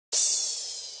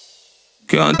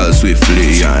Can't tell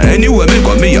swiftly, yeah. Anyway, me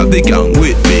come me have the gang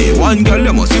with me. One girl,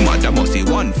 you must see my, that must see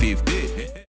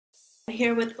 150. I'm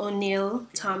here with O'Neil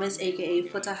Thomas, aka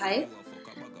Foota Hype,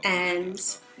 and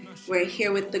we're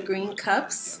here with the green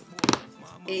cups.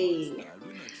 Hey.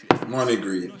 Money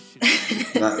green,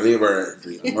 not labor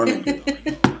green. Money green.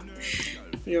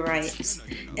 You're right.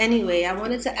 Anyway, I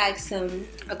wanted to ask him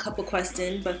a couple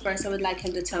questions, but first I would like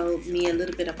him to tell me a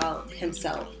little bit about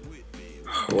himself.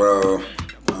 Well,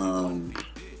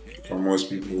 for most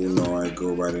people who know, I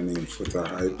go by the name Foota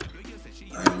Hype.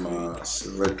 I'm a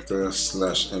selector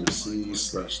slash MC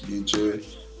slash DJ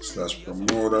slash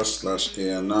promoter slash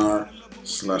A&R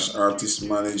slash artist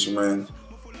management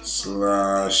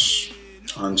slash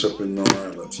entrepreneur. I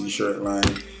have a t-shirt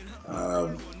line,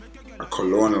 a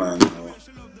cologne line now,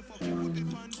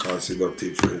 called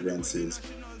Seductive Fragrances.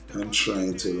 I'm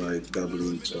trying to like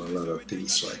dabble into a lot of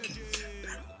things so I can get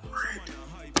that bread.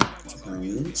 You know what I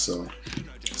mean? So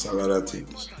it's a lot of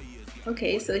things.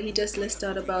 Okay, so he just listed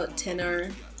out about 10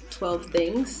 or 12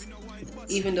 things,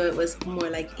 even though it was more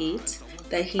like 8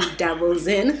 that he dabbles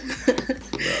in.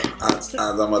 As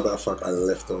a matter of fact, I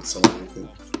left out some of the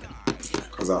things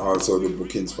because I also do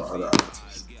bookings for other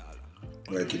artists.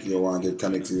 Like if you want to get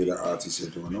connected with an artist you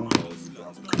don't know how, you don't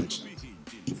have the connection.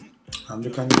 I'm the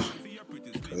connection.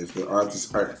 Because if the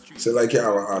artist, say like you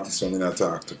have an artist when I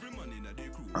talk to,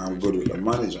 I'm good with the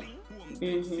manager.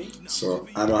 So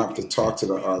I don't have to talk to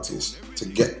the artist to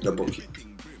get the booking.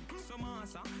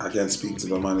 I can speak to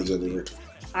the manager directly.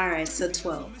 Alright, so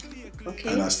 12. Okay.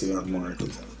 And I still have more to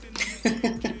tell.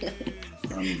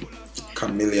 I'm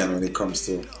chameleon when it comes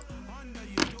to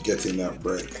getting that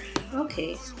bread.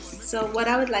 Okay. So what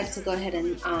I would like to go ahead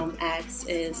and ask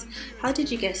is, how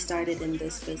did you get started in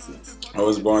this business? I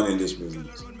was born in this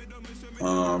business. A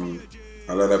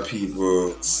lot of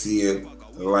people see it,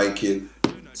 like it.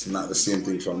 It's not the same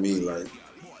thing for me. Like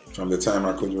from the time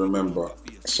I could remember,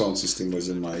 sound system was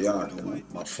in my yard. You know,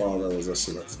 my father was a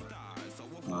selector.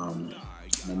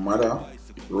 My mother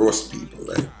roast people,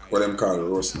 like what them call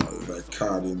roast now, like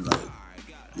carding,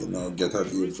 like get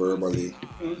at you verbally.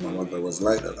 My mother was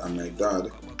like that, and my dad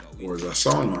was a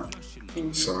sound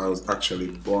man. So I was actually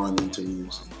born into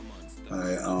music.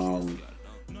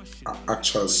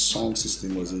 Actual sound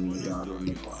system was in the yard when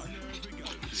I was born.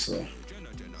 So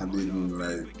I didn't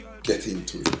like get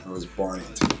into it. I was born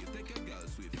into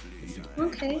it.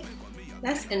 Okay,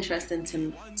 that's interesting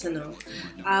to know.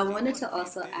 I wanted to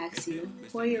also ask you,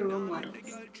 who are your role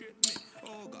models?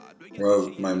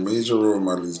 Well, my major role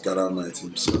model is God Almighty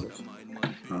himself.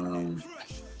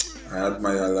 I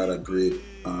admire a lot of great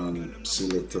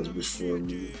selectors before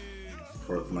me,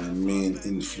 but my main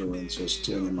influence was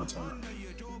Tony Matara.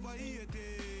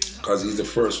 Because he's the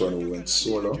first one who went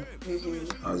solo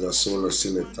as a solo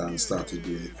selector and started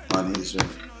doing it on his own.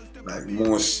 Like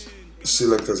most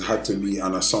selectors had to be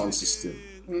on a sound system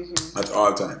at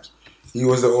all times. He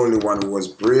was the only one who was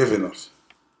brave enough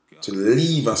to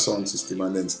leave a sound system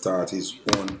and then start his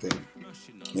own thing.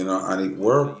 And it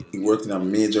worked. It worked in a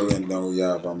major way, and now we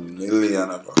have a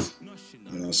million of us.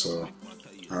 So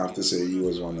I have to say he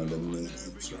was one of the main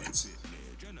influences.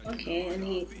 Okay, and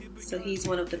he's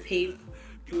one of the pave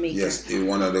makers. Yes, he's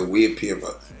one of the way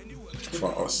paver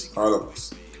for us, all of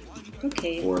us.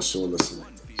 Okay. Who are solo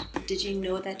selectors. Did you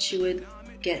know that you would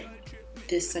get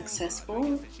this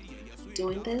successful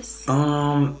doing this?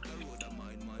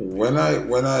 When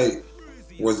I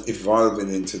was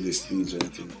evolving into this DJ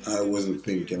thing, I wasn't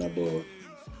thinking about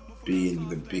being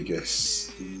the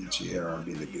biggest DJ or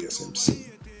being the biggest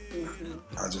MC.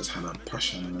 I just had a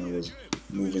passion and I was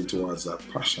moving towards that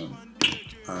passion.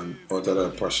 And out of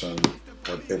that passion,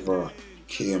 whatever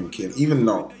came. Even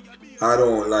now, I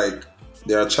don't like,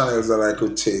 there are channels that I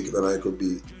could take that I could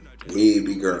be way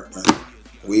bigger and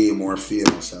way more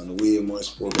famous and way more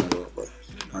spoken about, but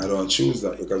I don't choose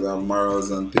that because I have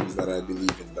morals and things that I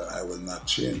believe in that I will not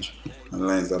change and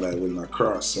lines that I will not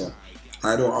cross. So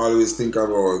I don't always think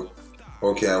about,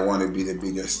 okay, I want to be the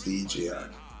biggest DJ,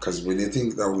 because when you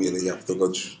think that way, you have to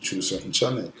go through certain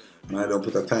channel, and I don't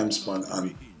put a time span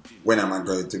on when am I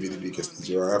going to be the biggest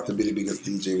DJ, or I have to be the biggest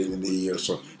DJ within the year,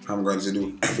 so I'm going to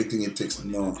do everything it takes.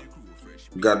 No,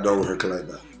 God don't work like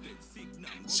that.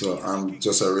 So I'm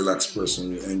just a relaxed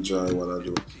person who enjoy what I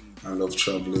do. I love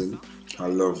traveling. I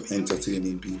love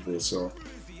entertaining people. So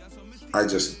I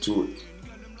just do it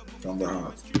from the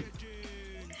heart.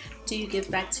 Do you give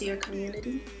back to your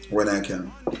community? When I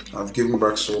can. I've given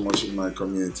back so much in my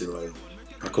community, like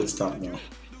I could stop now.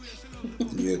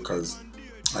 Yeah, because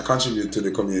I contribute to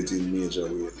the community in major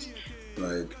ways.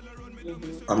 Like,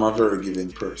 I'm a very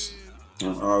giving person.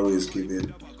 I'm always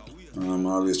giving. I'm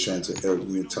always trying to help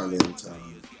new talent,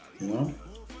 You know,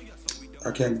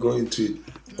 I can't go into it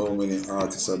how many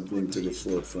artists I bring to the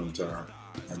forefront, or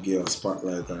I give a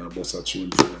spotlight, or I bust a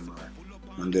tune for them,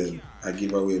 and then I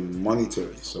give away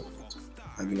monetary support.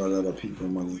 I give a lot of people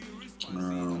money.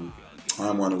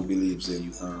 I'm one who believes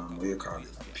in what you call it,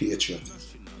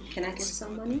 patriotism. Can I get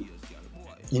some money?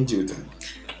 In due time.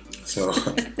 So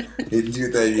in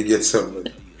due time you get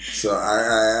somebody. So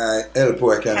I help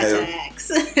who I can help.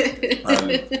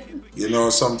 And you know,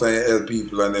 sometimes you help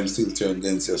people and them still turn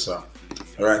against you. So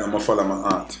right now I'm gonna follow my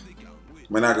heart.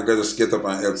 I'm not gonna just get up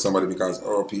and help somebody because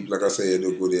people like I say you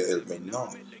do good, you help them. No.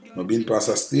 I've been past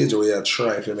a stage where you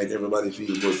try to make everybody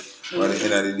feel good, but at the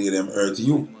end of the day them hurt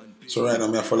you. So right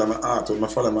now I follow my heart. When I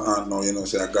follow my heart now, you know,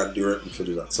 say I got direct me for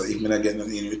do that. So if I not get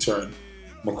nothing in return,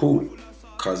 I'm cool.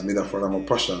 Because me that follow my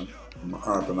passion, my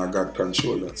heart, and I got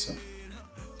control that. So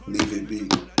leave it be.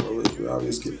 We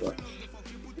always give back.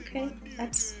 Okay,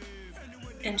 that's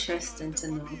interesting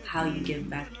to know how you give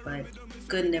back, but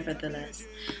good nevertheless.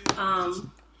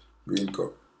 Green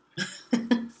cup.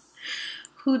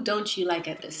 Who don't you like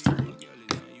at this time?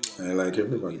 I like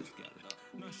everybody.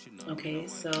 Okay,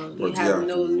 so But you have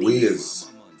no ways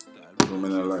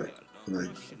women are like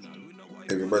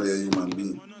everybody a human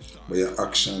being. But your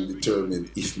action determine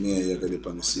if me and you are get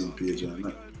on the same page or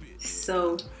not.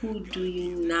 So who do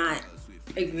you not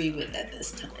agree with at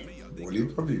this time? What do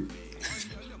you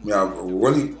Yeah,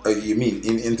 what you mean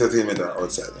in entertainment or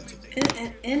outside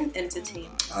entertainment? In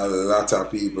entertainment. A lot of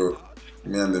people,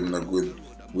 me and them are good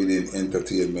within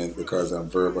entertainment because I'm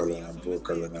verbal and I'm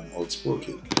vocal and I'm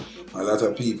outspoken. A lot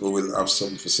of people will have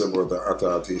something to say about the art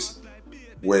artist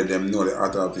where them know the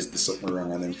art artist did something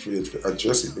wrong and them afraid to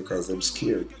address it because them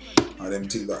scared. And them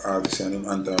think the artist and them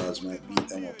entourage might beat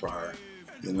them up, or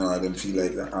you know, them feel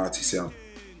like the artist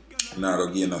not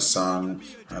gonna gain a song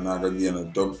and not gonna gain a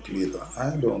dub plate.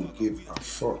 I don't give a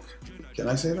fuck. Can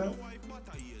I say that?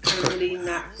 I'm really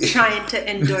not trying to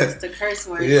endorse the curse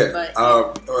word, yeah, but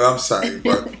I'm sorry,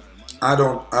 but I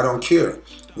don't care.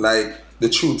 Like the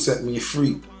truth set me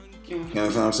free. You know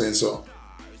what I'm saying? So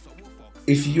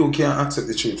if you can't accept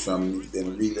the truth from me,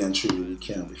 then really and truly we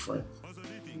can't be friends.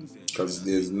 Because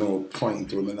there's no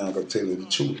point when I'm not gonna tell you the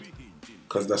truth.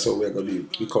 Because that's how we're gonna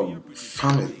become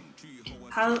family.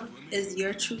 How is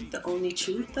your truth the only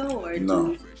truth though, or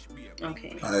no?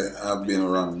 Okay. I've been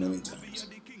wrong many times,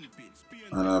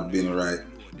 and I've been right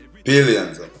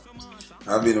billions of times.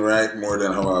 I've been right more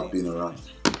than how I've been wrong.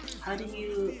 How do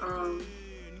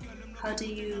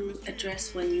you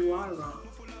address when you are wrong?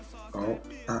 Oh,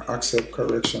 I accept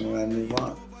correction when I move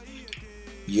on.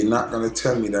 You're not gonna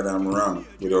tell me that I'm wrong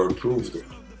without proof though.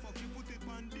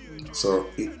 So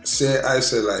I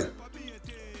say like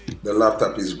the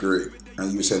laptop is great,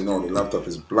 and you say no, the laptop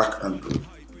is black and blue.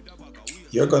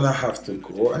 You're gonna have to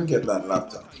go and get that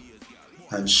laptop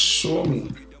and show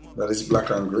me that it's black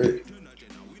and gray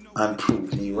and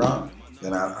prove me wrong.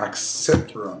 Then I'll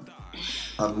accept wrong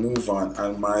and move on.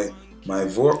 And my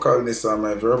vocalness and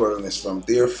my verbalness from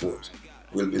therefore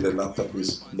will be the laptop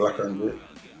is black and gray.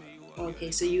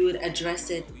 Okay, so you would address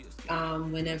it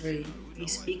whenever you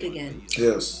speak again.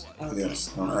 Yes, okay.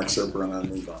 yes. And accept wrong and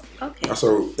move on. Okay.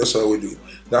 That's how we do.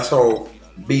 That's how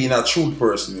being a true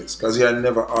person is, because you're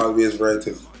never always right,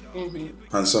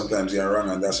 and sometimes you're wrong,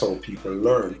 and that's how people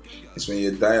learn. It's when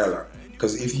you dialogue.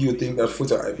 Because if you think that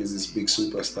Foota Hype is this big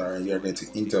superstar and you're going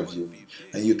to interview me,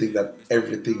 and you think that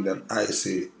everything that I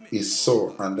say is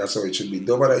so, and that's how it should be,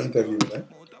 don't bother interview me. Eh?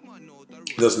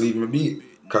 Just leave me be,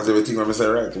 because everything I'm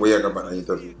saying right, where you got an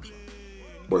interview.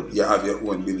 But you have your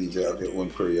own beliefs, you have your own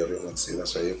prayer, you have your own say.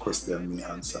 That's why you question me,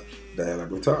 answer,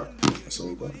 dialogue, we talk. That's how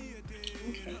we go.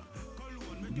 Okay.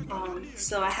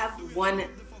 So I have one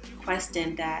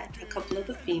question that a couple of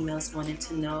the females wanted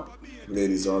to know.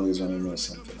 Ladies always want to know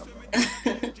something about.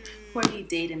 Who are you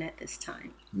dating at this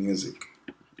time? Music.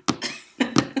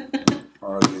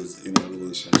 Always in a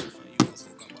relationship with music.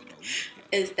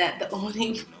 Is that the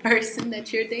only person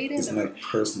that you're dating? It's not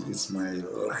person, it's my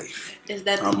life. Is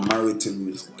that I'm married to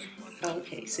music.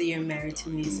 Okay, so you're married to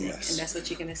music, yes. And that's what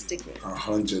you're gonna stick with.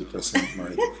 100%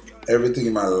 married. Everything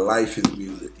in my life is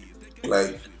music.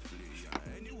 Like,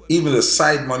 even the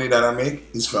side money that I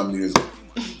make is from music.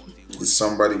 If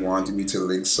somebody wanted me to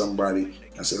link somebody,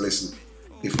 I said, listen,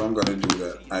 if I'm gonna do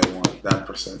that, I want that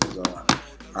percentage.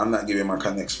 I'm not giving my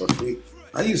connects for free.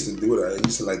 I used to do that. I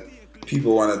used to like,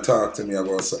 people want to talk to me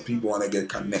about something. People want to get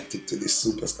connected to this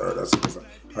superstar. That's because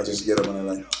I just get up and I'm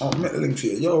like, oh, I'm link for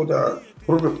you. Yo, dog.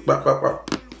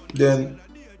 Then,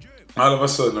 all of a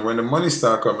sudden, when the money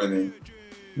start coming in,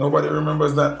 nobody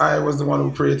remembers that I was the one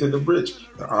who created the bridge.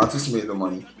 The artist made the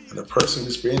money, and the person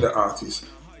who's paying the artist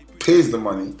pays the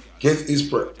money, gets his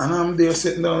price, and I'm there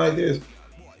sitting down like this.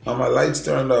 And my lights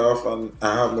turned off and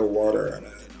I have no water. And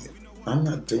I'm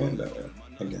not doing that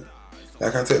again.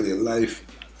 Like I tell you, life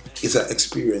is an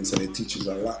experience and it teaches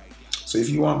a lot. So if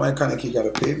you want my connect, you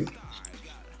gotta pay me.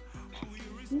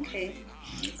 Okay.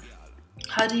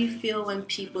 How do you feel when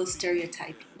people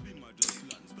stereotype you?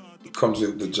 It comes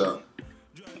with the job.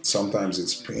 Sometimes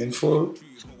it's painful.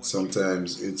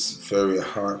 Sometimes it's very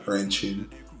heart-wrenching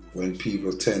when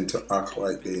people tend to act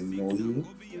like they know you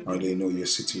or they know your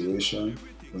situation,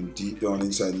 when deep down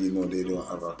inside you know they don't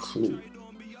have a clue.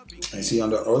 And see, on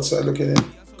the outside looking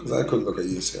in, because I could look at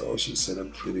you and say, oh, she's such a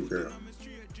pretty girl.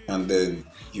 And then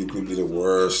you could be the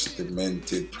worst,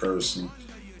 demented person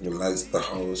who lights the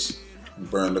house,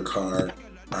 burn the car.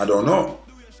 I don't know.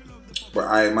 But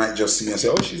I might just see and say,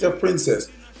 oh, she's a princess.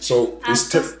 So I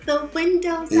bust the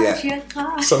windows out your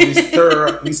car. So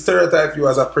we stereotype you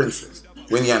as a princess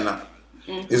when you're not.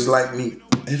 It's like me.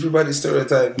 Everybody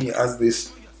stereotype me as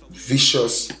this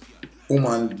vicious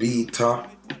woman beater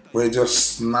where you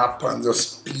just snap and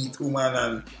just beat woman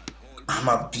and I'm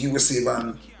abusive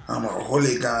and I'm a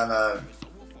hooligan and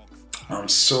I'm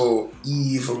so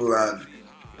evil, and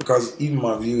because even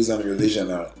my views on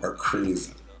religion are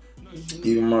crazy.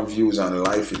 Even my views on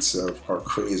life itself are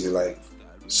crazy. Like,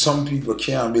 some people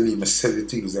can't believe me say the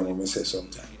things that when I say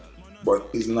sometimes. But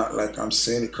it's not like I'm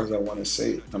saying it because I want to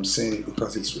say it. I'm saying it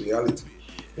because it's reality.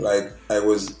 Like, I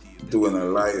was doing a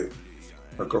live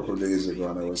a couple of days ago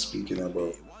and I was speaking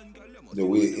about the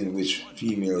way in which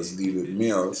females deal with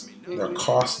males that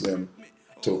cause them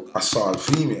to assault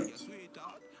females.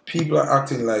 People are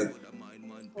acting like...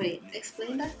 Wait,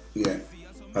 explain that? Yeah.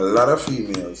 A lot of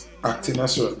females act in a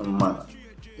certain manner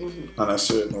and a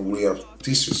certain way of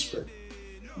disrespect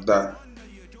that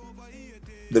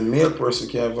the male person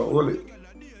can't even hold it.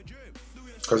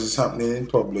 Because it's happening in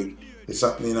public, it's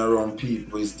happening around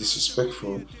people, it's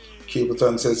disrespectful.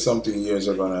 Capleton said something years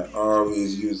ago and I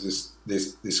always use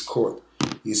this quote.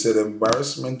 He said,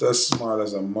 embarrassment as small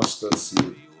as a mustard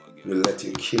seed will let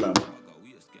you kill a man.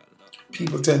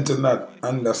 People tend to not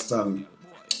understand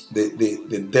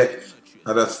the depth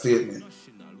of that statement.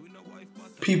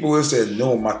 People will say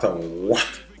no matter what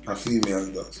a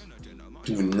female does,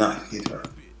 do not hit her.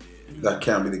 That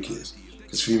can't be the case.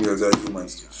 Because females are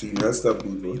humans. Females stab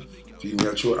people,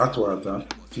 female throw hot water,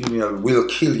 female will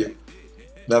kill you.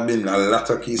 There have been a lot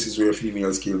of cases where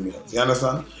females kill males. You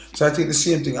understand? So I think the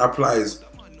same thing applies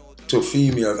to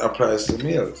females, applies to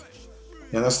males.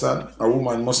 You understand? A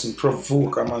woman mustn't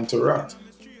provoke a man to wrath.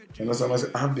 You understand? I say,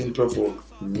 I've been provoked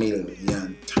a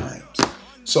million times.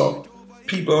 So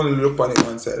people only look on it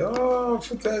and say, oh,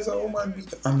 Foota is a woman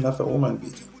beater. I'm not a woman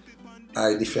beater.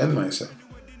 I defend myself.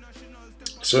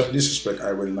 Certain disrespect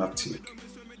I will not take.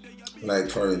 Like,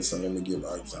 for instance, let me give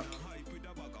an example.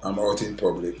 I'm out in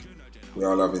public, we're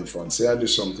all having fun. Say I do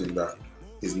something that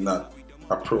is not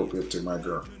appropriate to my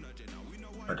girl.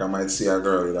 Like I might see a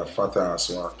girl with a fat ass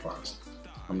walk past.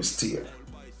 I'm a steer.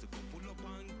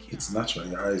 It's natural.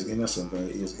 Your eye is innocent and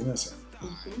your ear is innocent.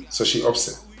 So she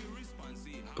upset.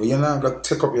 But you're not going to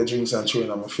take up your drinks and throw it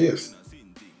on my face.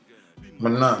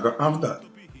 I'm not going to have that.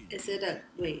 Is it a,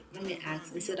 wait, let me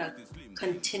ask, is it a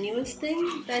continuous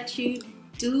thing that you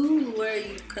do where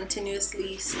you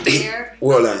continuously stare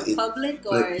in public,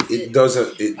 or is it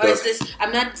doesn't, or is this,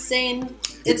 I'm not saying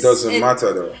it doesn't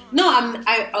matter though. No,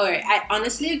 I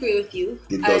honestly agree with you.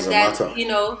 It doesn't matter. You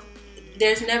know,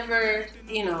 there's never,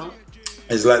 you know.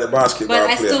 It's like the basketball player.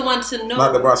 But I still want to know.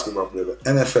 Not the basketball player, the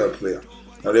NFL player.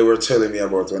 Now they were telling me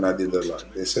about when I did the live.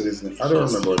 They said his name. I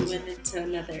don't remember his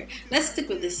name. Let's stick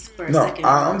with this for a second. No,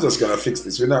 I'm just going to fix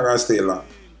this. We're not going to stay long.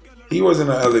 He was in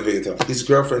an elevator. His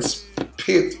girlfriend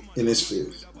spit in his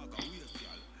face.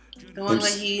 The one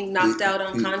where he knocked out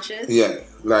unconscious? Yeah,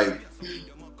 like,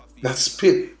 that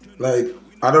spit. Like,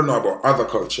 I don't know about other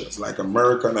cultures, like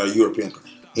American or European.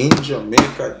 In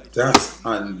Jamaica, that's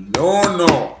a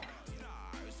no-no.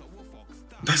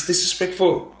 That's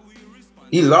disrespectful.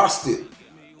 He lost it.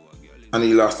 And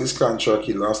he lost his contract,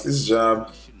 he lost his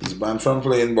job, he's banned from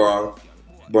playing ball.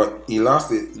 But he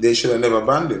lost it. They should have never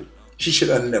banned him. She should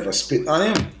have never spit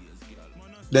on him.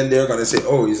 Then they're going to say,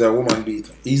 oh, he's a woman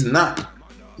beater. He's not.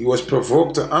 He was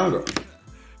provoked to anger.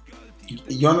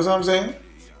 You understand what I'm saying?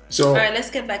 So, all right,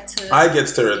 let's get back to... I get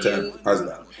stereotyped as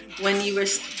that. When you were,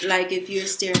 like, if you were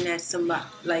staring at somebody,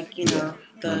 like, you know,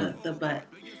 the butt.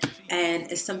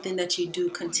 And it's something that you do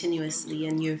continuously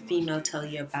and your female tell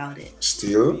you about it.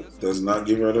 Still does not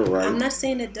give her the right I'm not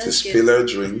saying it does to spill her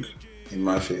drink in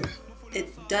my face.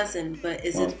 It doesn't, but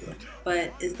is it?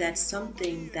 But is that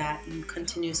something that you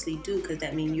continuously do? Because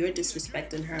that means you're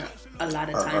disrespecting her a lot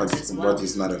of times as well. But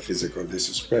it's not a physical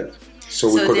disrespect.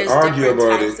 So we could argue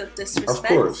about it. Of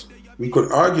course, we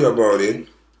could argue about it.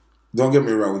 Don't get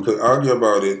me wrong. We could argue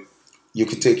about it. You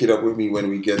could take it up with me when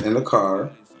we get in the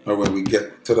car or when we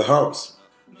get to the house.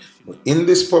 But in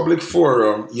this public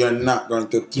forum, you're not going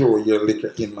to throw your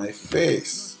liquor in my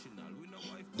face.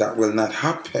 That will not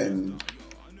happen.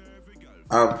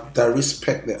 I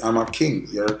respect that. I'm a king.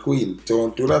 You're a queen.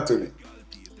 Don't do that to me.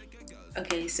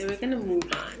 Okay, so we're going to move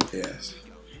on. Yes.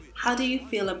 How do you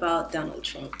feel about Donald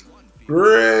Trump?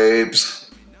 Grapes.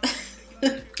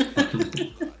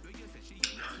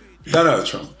 Donald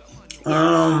Trump.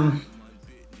 I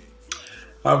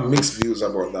have mixed views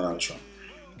about Donald Trump.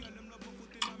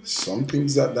 Some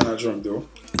things that Donald Trump do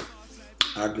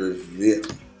aggravate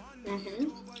me.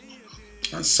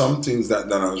 Mm-hmm. And some things that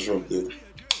Donald Trump do,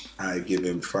 I give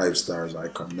him 5 stars. I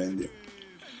commend him.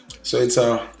 So it's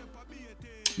a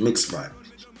mixed vibe.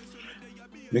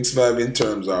 Mixed vibe in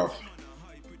terms of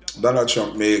Donald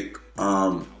Trump make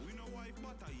what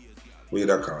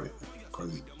do I call it?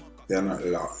 Because they're not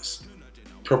laws.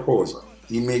 Proposal.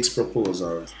 He makes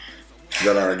proposals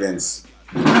that are against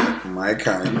my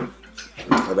kind,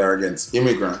 that are against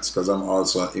immigrants, because I'm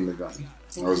also an immigrant.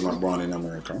 I was not born in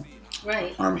America.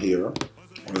 Right. I'm here,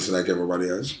 just like everybody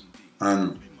else.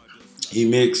 And he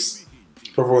makes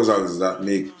proposals that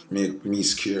make me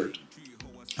scared.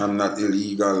 I'm not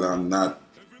illegal, I'm not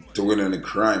doing any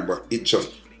crime, but it's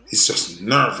just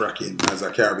nerve-wracking as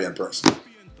a Caribbean person.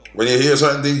 When you hear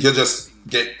certain things, you just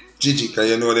get jiggy, because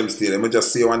you know them still. They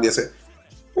just say one day, say,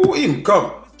 "Who him?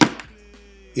 Come.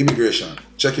 Immigration.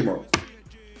 Check him out."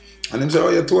 And them say, "Oh,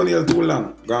 you're 20 years too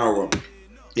long. Go home."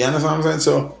 You understand what I'm saying?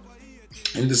 So,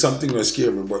 and there's something that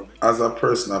scares me, but as a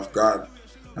person of God,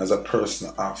 as a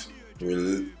person of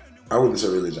I wouldn't say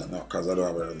religion, no, because I don't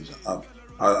have a religion.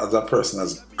 As a person,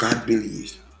 as God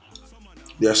believes,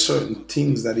 there are certain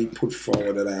things that he put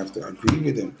forward that I have to agree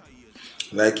with him.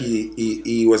 Like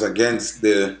he was against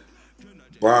the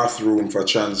bathroom for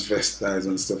transvestites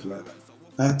and stuff like that.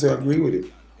 I have to agree with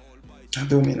him. That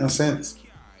don't make no sense.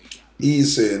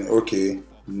 He's saying, okay,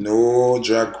 no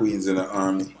drag queens in the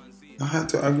army. I have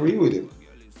to agree with him.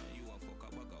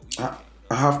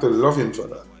 I have to love him for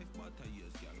that.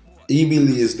 He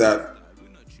believes that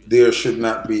there should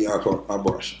not be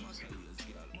abortions.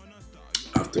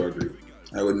 I have to agree.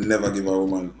 I would never give a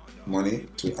woman money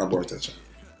to abort a child.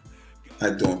 I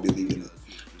don't believe in it.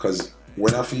 Because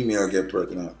when a female gets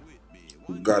pregnant,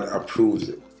 God approves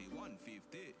it.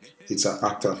 It's an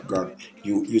act of God.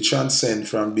 You transcend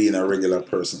from being a regular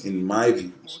person, in my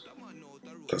views,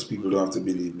 because people don't have to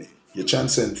believe me. You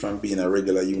transcend from being a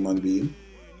regular human being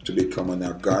to becoming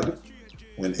a God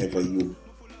whenever you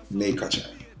make a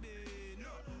child.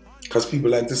 Because people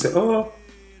like to say, "Oh,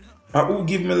 who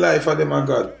give me life for them a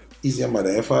God?" Is your mother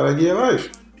and father give you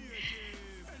life?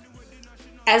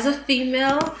 As a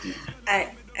female,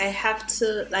 I have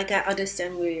to, like, I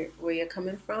understand where you're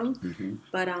coming from, mm-hmm.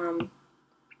 But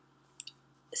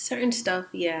certain stuff,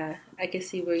 yeah, I can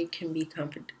see where it can be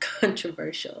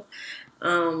controversial.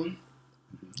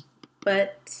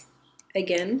 But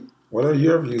again, what are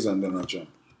your views on Donald Trump?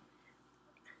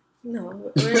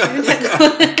 No,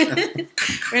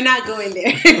 we're not going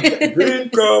there. Green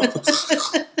cup.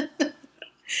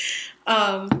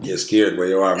 You're scared where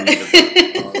you are.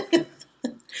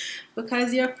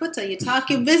 Because you're a Foota, you're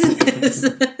talking business.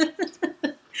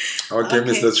 Okay,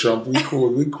 Mr. Trump, we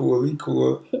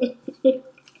cool.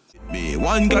 Me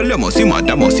one girl, you must see mad,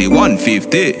 I must see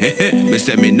 150. Me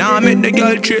say me nah make the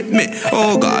girl trip me.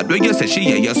 Oh God, when you say she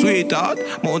yeah, your sweetheart.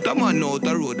 Mount a man out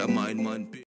the road, a mind man.